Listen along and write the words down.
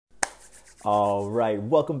All right,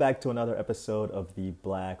 welcome back to another episode of the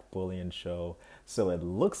Black Bullion Show. So it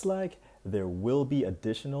looks like there will be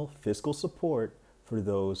additional fiscal support for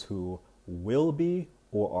those who will be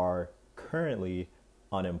or are currently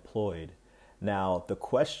unemployed. Now, the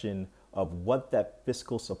question of what that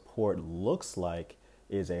fiscal support looks like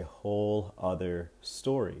is a whole other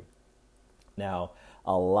story. Now,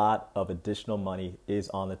 a lot of additional money is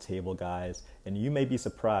on the table, guys, and you may be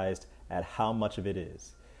surprised at how much of it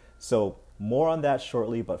is. So, more on that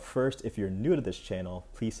shortly, but first, if you're new to this channel,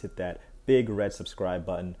 please hit that big red subscribe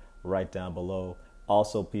button right down below.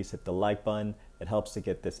 Also, please hit the like button. It helps to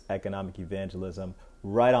get this economic evangelism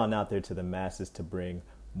right on out there to the masses to bring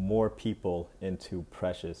more people into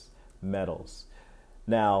precious metals.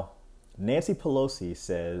 Now, Nancy Pelosi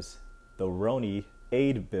says the RONY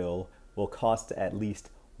aid bill will cost at least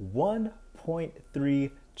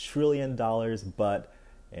 $1.3 trillion, but,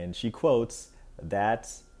 and she quotes,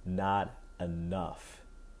 that's not enough.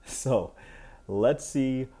 So let's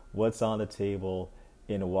see what's on the table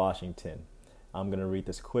in Washington. I'm going to read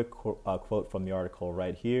this quick quote from the article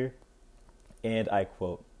right here. And I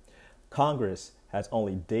quote, Congress has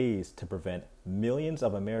only days to prevent millions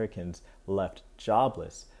of Americans left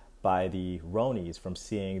jobless by the RONYs from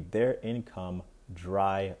seeing their income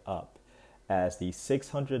dry up, as the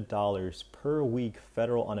 $600 per week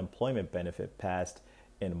federal unemployment benefit passed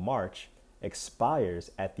in March expires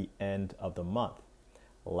at the end of the month.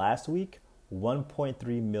 Last week, 1.3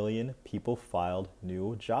 million people filed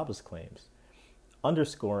new jobless claims,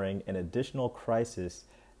 underscoring an additional crisis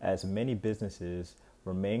as many businesses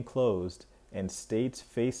remain closed and states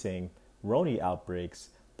facing RONY outbreaks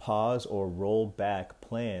pause or roll back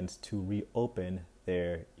plans to reopen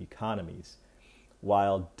their economies.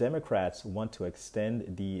 While Democrats want to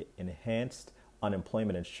extend the enhanced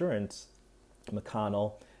unemployment insurance,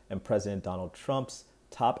 McConnell and President Donald Trump's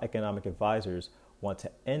top economic advisors want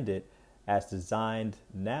to end it as designed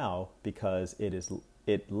now because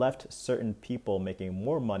it left certain people making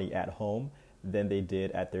more money at home than they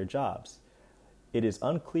did at their jobs. It is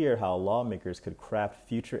unclear how lawmakers could craft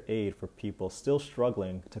future aid for people still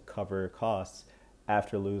struggling to cover costs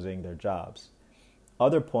after losing their jobs.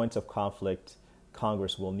 Other points of conflict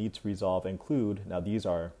Congress will need to resolve include, now these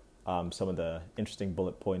are some of the interesting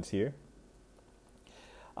bullet points here.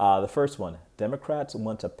 The first one, Democrats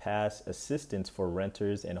want to pass assistance for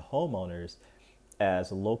renters and homeowners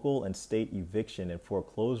as local and state eviction and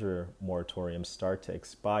foreclosure moratoriums start to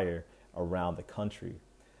expire around the country.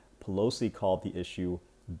 Pelosi called the issue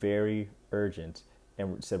very urgent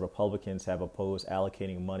and said Republicans have opposed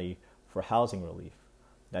allocating money for housing relief.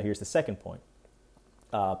 Now here's the second point.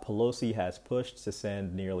 Pelosi has pushed to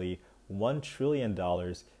send nearly $1 trillion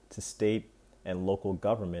to state and local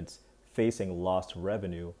governments facing lost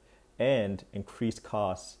revenue and increased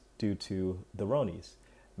costs due to the RONYs.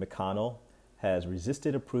 McConnell has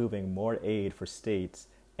resisted approving more aid for states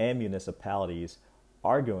and municipalities,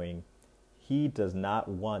 arguing he does not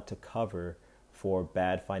want to cover for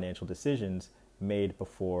bad financial decisions made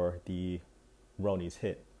before the RONYs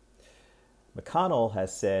hit. McConnell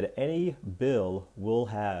has said any bill will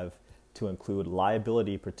have to include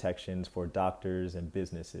liability protections for doctors and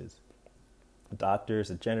businesses. Doctors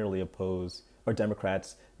generally oppose, or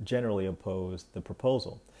Democrats generally oppose the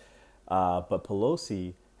proposal. But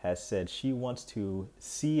Pelosi has said she wants to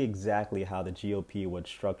see exactly how the GOP would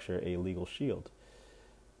structure a legal shield.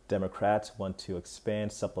 Democrats want to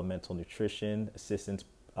expand supplemental nutrition assistance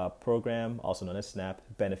program, also known as SNAP,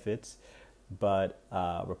 benefits, but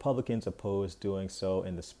Republicans oppose doing so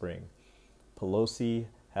in the spring. Pelosi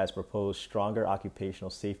has proposed stronger occupational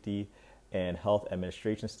safety and health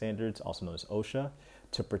administration standards, also known as OSHA,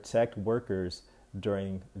 to protect workers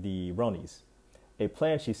during the RONYs, a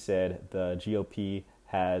plan she said the GOP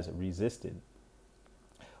has resisted.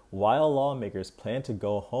 While lawmakers plan to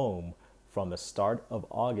go home from the start of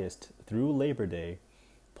August through Labor Day,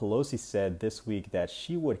 Pelosi said this week that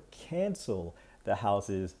she would cancel the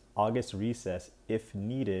House's August recess if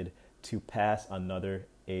needed to pass another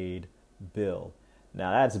aid bill.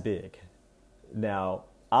 Now that's big. Now,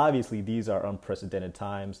 obviously these are unprecedented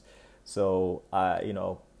times, so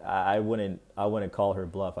I wouldn't call her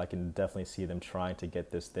bluff. I can definitely see them trying to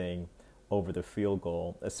get this thing over the field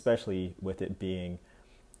goal, especially with it being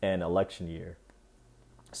an election year.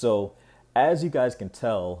 So, as you guys can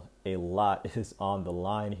tell, a lot is on the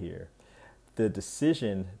line here. The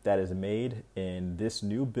decision that is made in this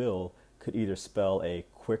new bill could either spell a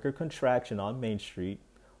quicker contraction on Main Street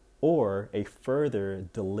or a further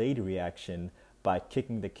delayed reaction by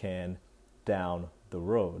kicking the can down the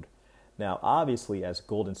road. Now, obviously, as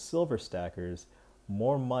gold and silver stackers,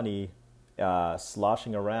 more money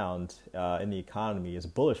sloshing around in the economy is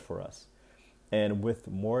bullish for us. And with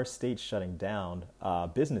more states shutting down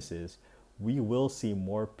businesses, we will see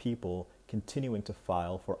more people continuing to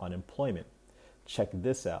file for unemployment. Check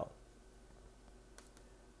this out.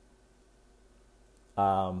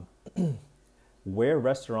 Where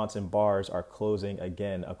restaurants and bars are closing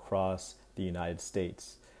again across the United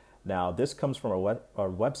States. Now, this comes from a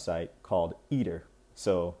website called Eater.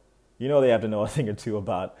 So, you know they have to know a thing or two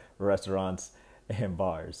about restaurants and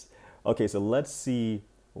bars. Okay, so let's see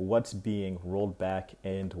what's being rolled back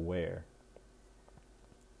and where.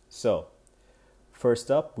 So, first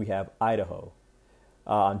up, we have Idaho.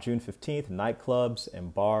 On June 15th, nightclubs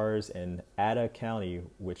and bars in Ada County,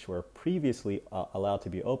 which were previously allowed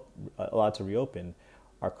to reopen,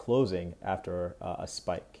 are closing after a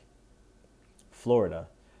spike. Florida.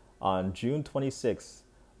 On June 26th,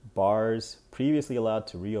 bars previously allowed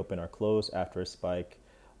to reopen are closed after a spike.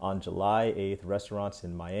 On July 8th, restaurants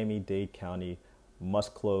in Miami-Dade County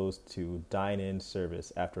must close to dine-in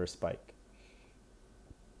service after a spike.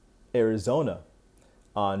 Arizona.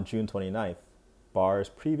 On June 29th, bars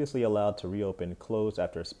previously allowed to reopen closed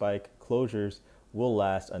after a spike. Closures will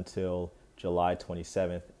last until July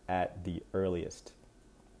 27th at the earliest.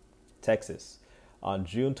 Texas. On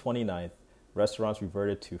June 29th, restaurants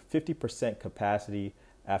reverted to 50% capacity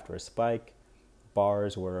after a spike.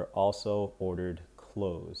 Bars were also ordered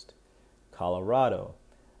closed. Colorado.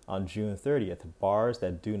 On June 30th, bars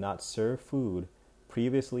that do not serve food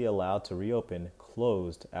previously allowed to reopen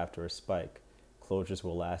closed after a spike. Closures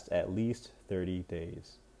will last at least 30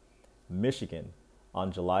 days. Michigan.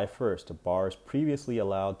 On July 1st, bars previously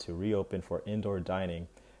allowed to reopen for indoor dining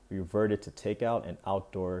reverted to takeout and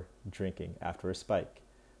outdoor drinking after a spike.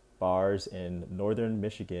 Bars in northern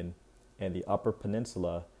Michigan and the Upper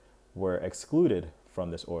Peninsula were excluded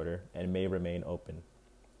from this order and may remain open.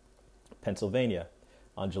 Pennsylvania.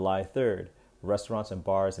 On July 3rd, restaurants and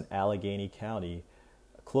bars in Allegheny County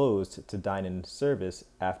closed to dine-in service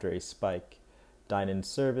after a spike. Dine-in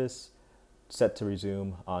service set to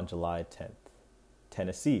resume on July 10th.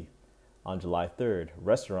 Tennessee. On July 3rd,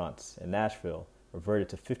 restaurants in Nashville reverted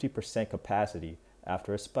to 50% capacity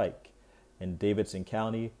after a spike. In Davidson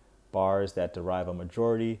County, bars that derive a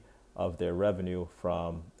majority of their revenue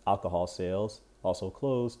from alcohol sales also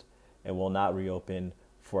closed and will not reopen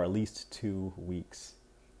for at least 2 weeks.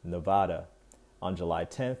 Nevada. On July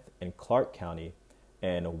 10th, in Clark County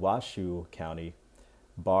and Washoe County,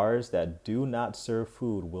 bars that do not serve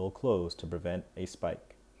food will close to prevent a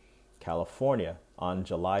spike. California. On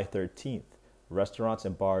July 13th, restaurants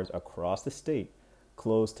and bars across the state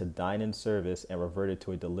closed to dine-in service and reverted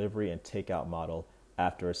to a delivery and takeout model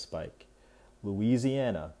after a spike.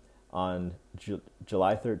 Louisiana. On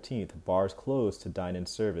July 13th, bars closed to dine-in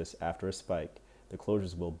service after a spike. The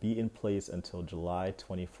closures will be in place until July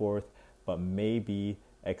 24th, but may be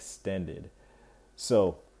extended.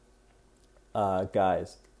 So,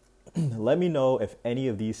 guys, let me know if any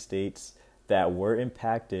of these states that were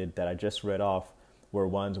impacted that I just read off were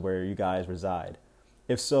ones where you guys reside.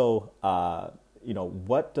 If so,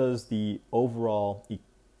 what does the overall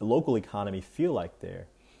local economy feel like there?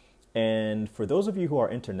 And for those of you who are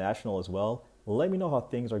international as well, let me know how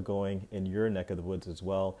things are going in your neck of the woods as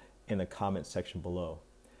well in the comment section below.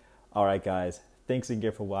 All right, guys, thanks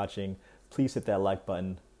again for watching. Please hit that like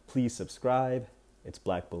button. Please subscribe. It's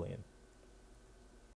Black Bullion.